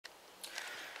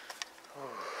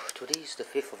Today is the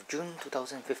 5th of June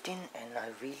 2015 and I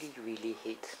really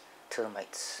hate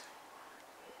termites.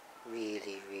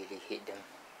 Really hate them.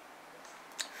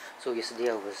 So yesterday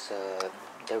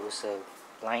there was a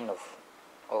line of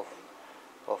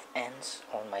ants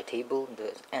on my table.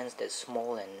 The ants that's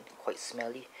small and quite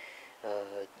smelly.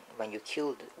 When you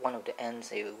kill one of the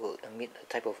ants, it will emit a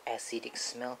type of acidic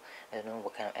smell. I don't know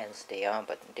what kind of ants they are,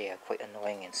 but they are quite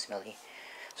annoying and smelly.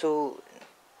 So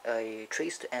I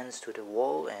traced the ants to the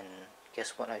wall, and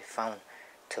guess what I found?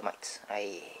 Termites.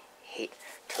 I hate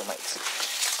termites.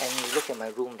 And you look at my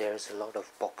room, there's a lot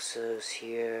of boxes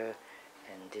here,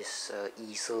 and this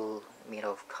easel made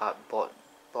of cardboard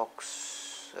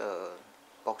boxes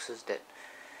that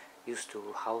used to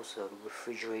house a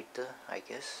refrigerator, I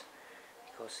guess,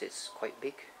 because it's quite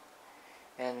big.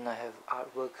 And I have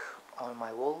artwork on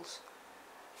my walls,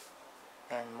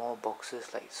 and more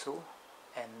boxes like so,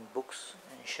 and books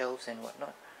and shelves and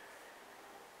whatnot.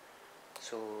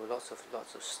 So lots of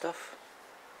stuff.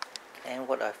 And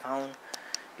what I found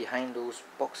behind those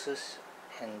boxes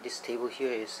and this table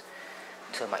here is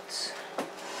termites.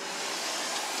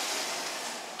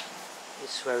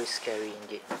 It's very scary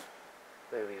indeed.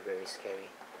 Very scary.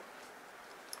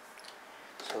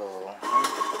 So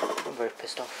I'm very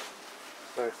pissed off.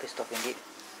 Very pissed off indeed.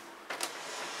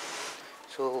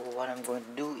 So what I'm going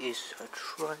to do is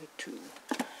try to,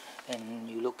 and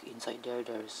you look inside there,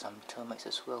 there is some termites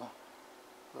as well.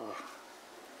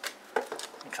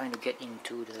 I'm trying to get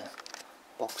into the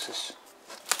boxes.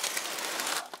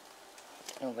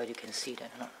 I don't know whether you can see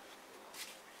that or not.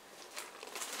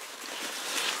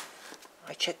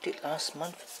 I checked it last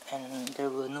month and there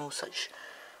were no such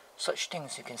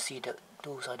things. You can see that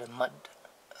those are the mud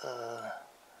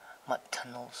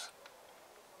tunnels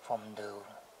from the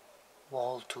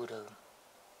wall to the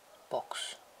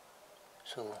box.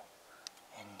 So,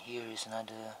 and here is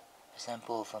another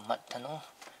example of a mud tunnel,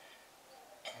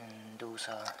 and those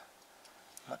are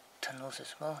mud tunnels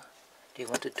as well. They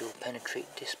wanted to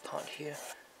penetrate this part here.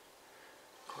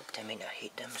 God damn it, I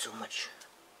hate them so much.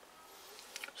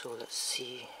 So let's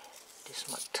see this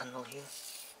mud tunnel here.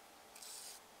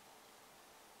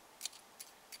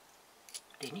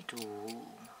 They need to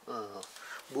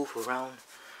move around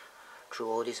through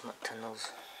all these mud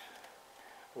tunnels.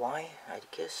 Why? I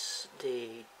guess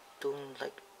they don't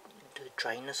like the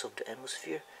dryness of the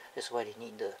atmosphere. That's why they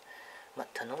need the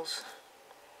mud tunnels.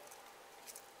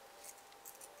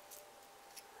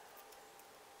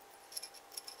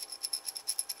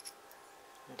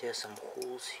 And there are some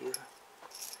holes here.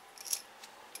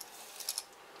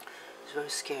 It's very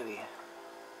scary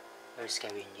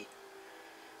indeed.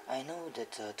 I know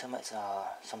that termites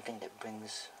are something that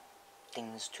brings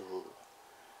things to,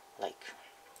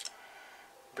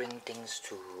 bring things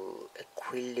to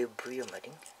equilibrium. I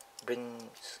think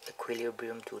brings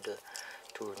equilibrium to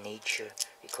nature,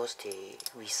 because they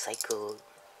recycle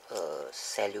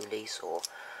cellulose or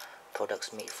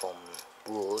products made from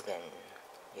wood and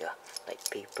like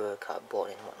paper,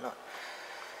 cardboard and whatnot.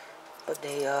 But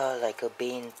they are like a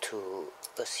bane to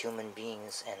us human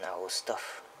beings and our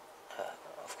stuff.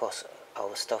 Of course,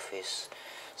 our stuff is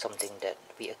something that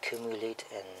we accumulate,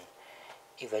 and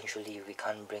eventually we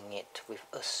can't bring it with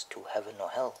us to heaven or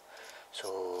hell.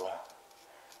 So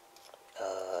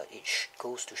it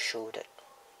goes to show that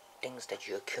things that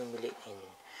you accumulate in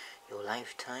your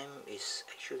lifetime is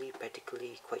actually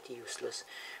practically quite useless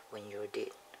when you're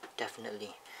dead.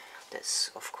 Definitely, that's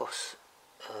of course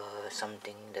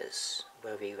something that's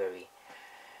very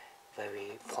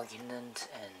poignant,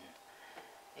 and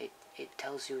it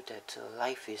tells you that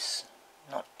life is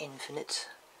not infinite,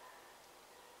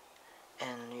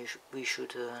 and we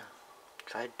should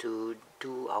try to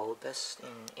do our best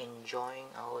in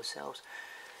enjoying ourselves.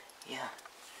 Yeah,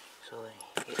 so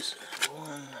here's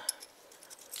one.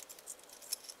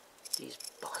 These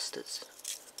bastards.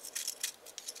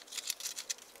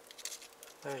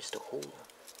 Where is the hole?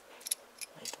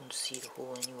 I don't see the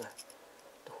hole anywhere.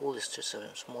 The hole is just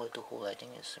a small little hole. I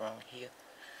think it's around here.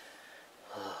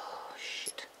 Oh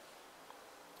shit.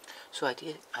 So I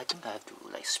think I have to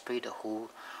like spray the whole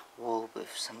wall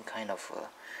with some kind of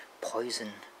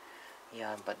poison.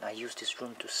 Yeah, but I use this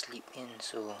room to sleep in,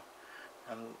 so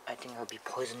I think I'll be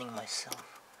poisoning myself.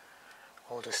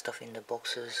 All the stuff in the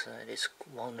boxes is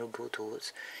vulnerable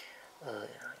towards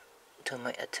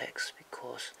termite attacks,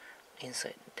 because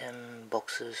inside them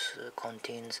boxes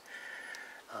contains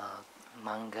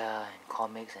manga and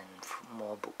comics and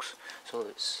more books. So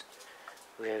it's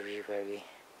very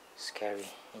scary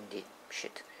indeed.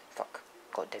 Shit, fuck,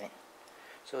 god damn it.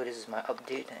 So this is my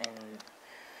update, and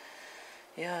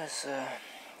yes,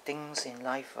 things in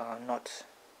life are not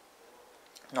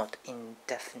not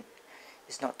indefinite.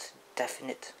 It's not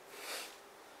definite.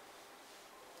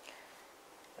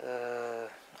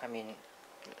 I mean,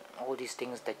 all these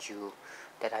things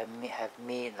that I may have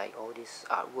made, like all this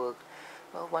artwork,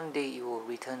 well, one day it will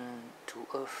return to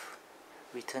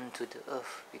the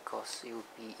earth, because it will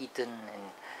be eaten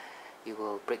and it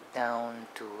will break down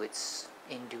to its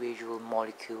individual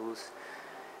molecules.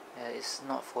 It's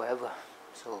not forever.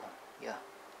 So yeah,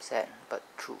 sad but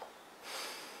true.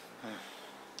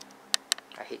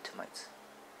 I hate termites.